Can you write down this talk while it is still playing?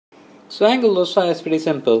So angle loci is pretty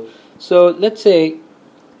simple. So let's say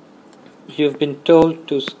you've been told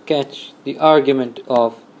to sketch the argument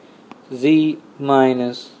of z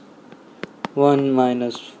minus 1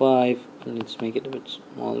 minus 5, let's make it a bit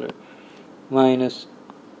smaller, minus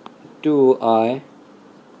 2i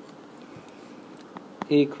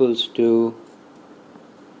equals to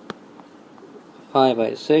 5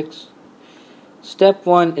 by 6. Step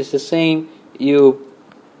 1 is the same, you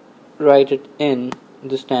write it in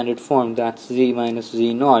the standard form, that's z minus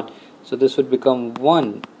z naught. So this would become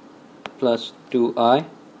 1 plus 2i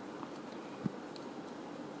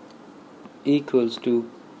equals to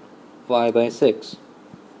 5 by 6.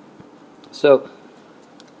 So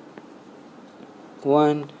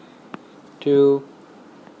 1, 2,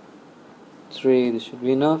 3, this should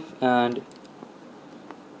be enough, and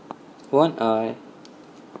 1i,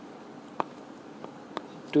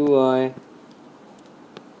 2i,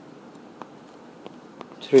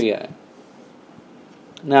 3i.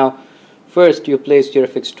 Now first you place your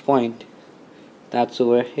fixed point, that's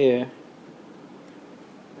over here,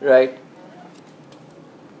 right?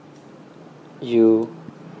 You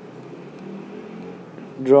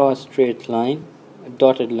draw a straight line, a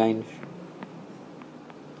dotted line,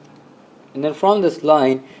 and then from this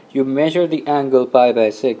line you measure the angle pi by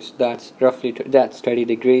 6. That's roughly that's 30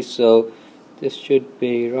 degrees, so this should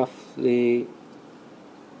be roughly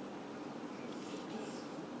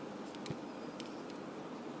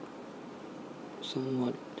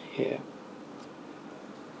somewhat here,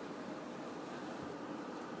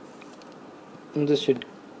 and this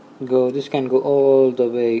can go all the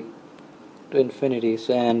way to infinity.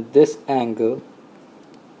 So, and this angle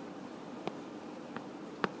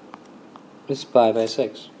is pi by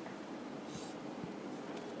 6.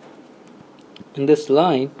 And this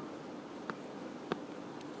line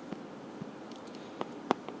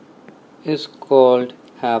is called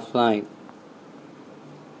half line.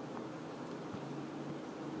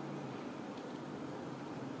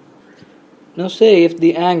 Now say if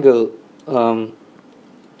the angle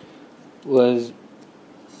was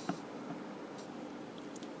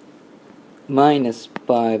minus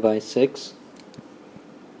pi by 6,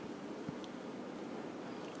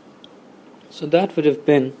 so that would have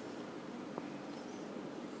been,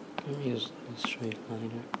 let me use the straight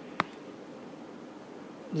liner,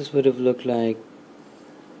 this would have looked like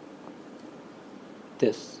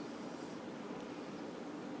this.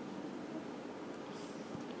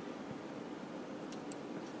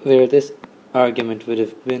 Where this argument would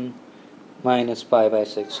have been minus pi by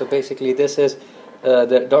 6. So basically this is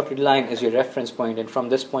the dotted line is your reference point, and from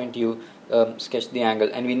this point you sketch the angle.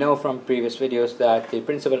 And we know from previous videos that the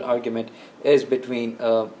principal argument is between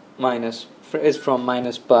from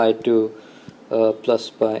minus pi to plus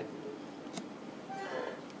pi.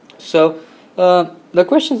 So the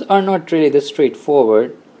questions are not really this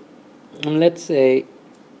straightforward. Let's say,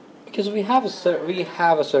 because we have a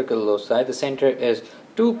circle loci, the center is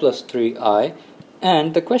 2 plus 3i,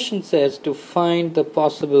 and the question says to find the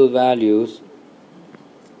possible values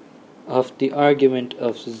of the argument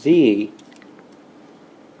of z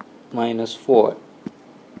minus 4.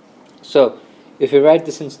 So if you write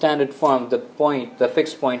this in standard form, the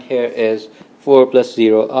fixed point here is 4 plus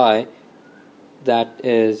 0i, that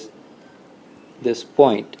is this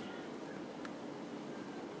point.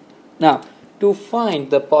 Now to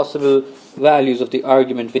find the possible values of the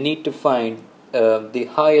argument, we need to find the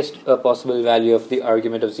highest possible value of the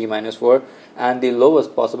argument of z minus 4 and the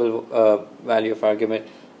lowest possible value of argument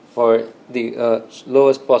for the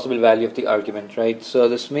lowest possible value of the argument, right? So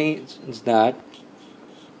this means that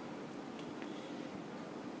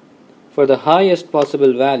for the highest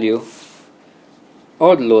possible value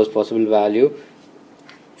or the lowest possible value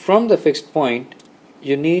from the fixed point,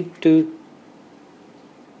 you need to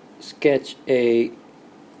sketch a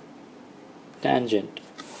tangent.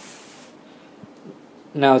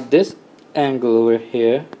 Now this angle over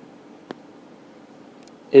here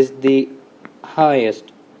is the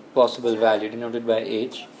highest possible value, denoted by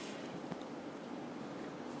h,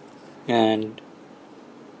 and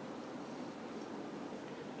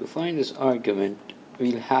to find this argument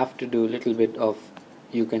we'll have to do a little bit of,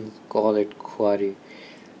 you can call it query.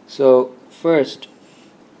 So first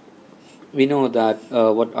we know that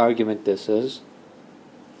what argument this is,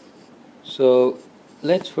 so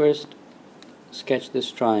let's first sketch this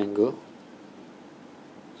triangle.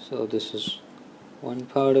 So this is one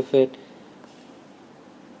part of it,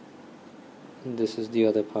 and this is the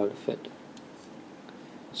other part of it.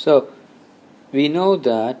 So we know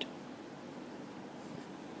that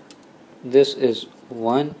this is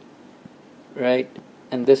 1, right,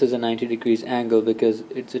 and this is a 90 degrees angle because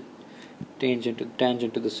it's a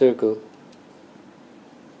tangent to the circle,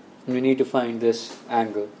 and we need to find this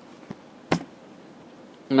angle.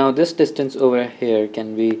 Now this distance over here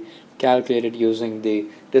can be calculated using the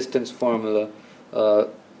distance formula,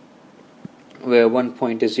 where one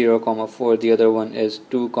point is 0, 4, the other one is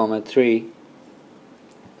 2, 3,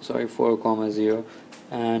 4, 0,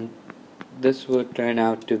 and this would turn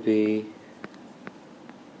out to be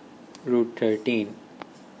root 13.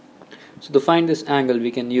 So to find this angle,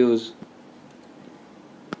 we can use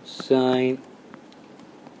sine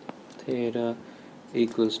theta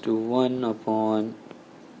equals to 1 upon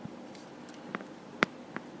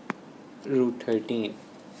root 13.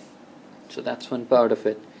 So that's one part of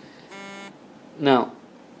it. Now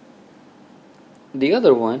the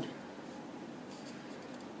other one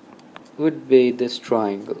would be this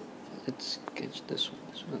triangle. Let's sketch this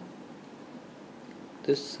one,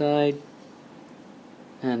 this side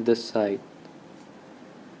and this side.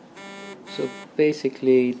 So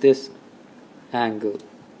basically this angle,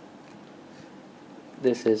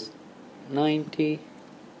 this is 90,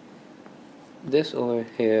 this over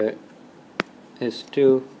here is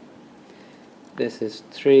 2, this is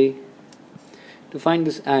 3. To find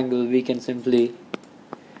this angle, we can simply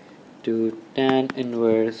do tan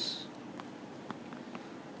inverse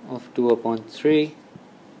of 2 upon 3,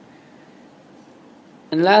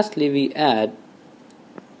 and lastly we add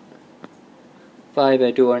pi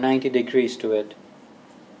by 2 or 90 degrees to it,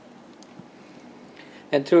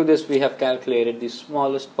 and through this we have calculated the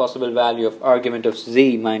smallest possible value of argument of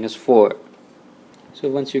z minus 4. So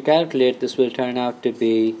once you calculate, this will turn out to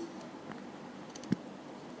be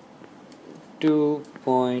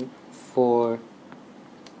 2.44.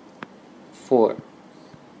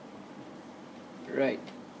 Right.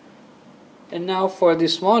 And now for the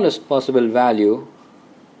smallest possible value,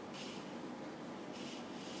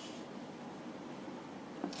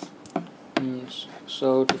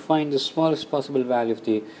 so to find the smallest possible value of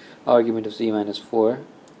the argument of z minus 4,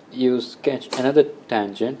 you sketch another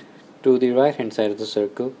tangent to the right hand side of the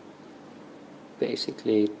circle,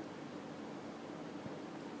 basically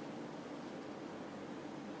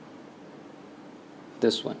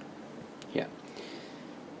this one. Yeah,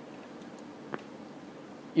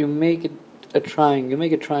 you make it a triangle. You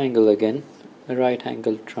make a triangle again, a right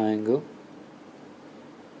angled triangle.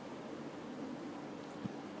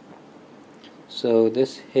 So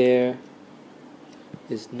this here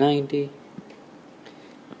is 90,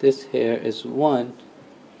 this here is 1.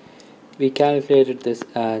 We calculated this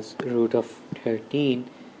as root of 13,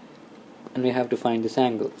 and we have to find this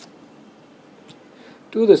angle.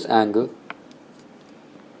 To this angle,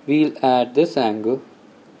 we'll add this angle,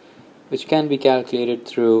 which can be calculated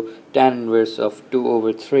through tan inverse of 2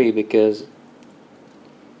 over 3, because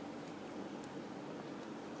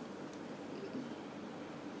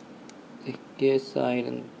this side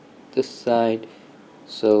and this side,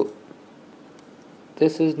 so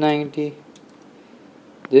this is 90,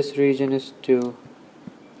 this region is 2,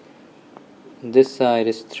 and this side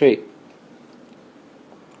is 3.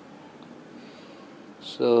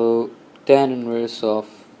 So tan inverse of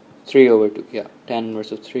 3 over 2, yeah, tan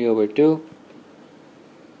inverse of 3 over 2.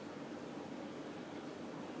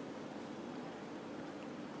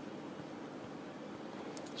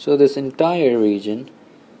 So this entire region,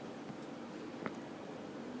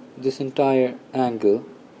 this entire angle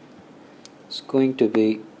is going to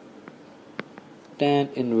be tan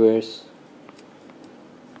inverse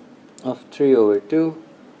of 3 over 2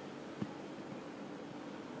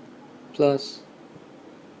 plus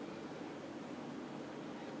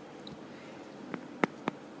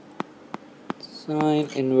sine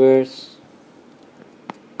inverse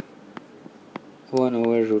 1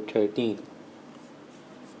 over root 13.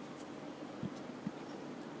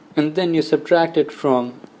 And then you subtract it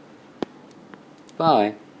from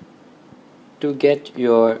pi to get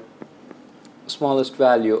your smallest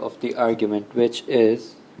value of the argument, which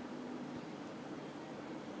is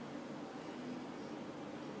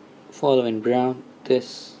follow in brown,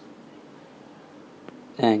 this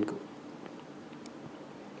angle.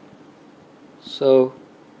 So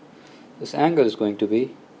this angle is going to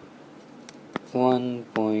be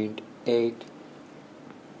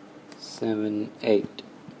 1.878.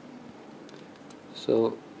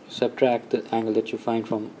 So subtract the angle that you find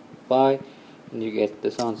from pi and you get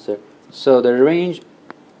this answer. So the range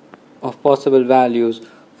of possible values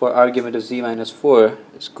for argument of z minus 4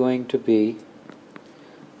 is going to be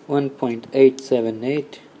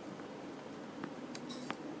 1.878,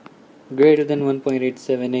 greater than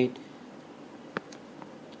 1.878,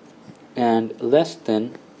 and less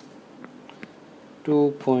than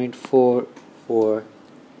 2.440.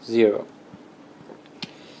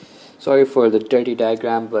 Sorry for the dirty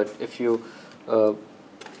diagram, but if you uh,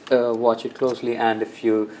 watch it closely and if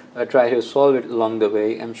you try to solve it along the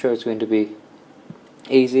way, I'm sure it's going to be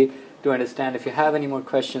easy to understand. If you have any more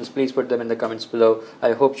questions, please put them in the comments below.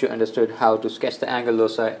 I hope you understood how to sketch the angle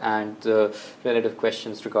loci and the relative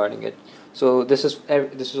questions regarding it. So this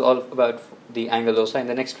is all about the angle loci. In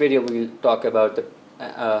the next video, we will talk about the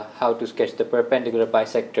how to sketch the perpendicular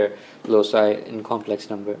bisector loci in complex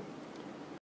number.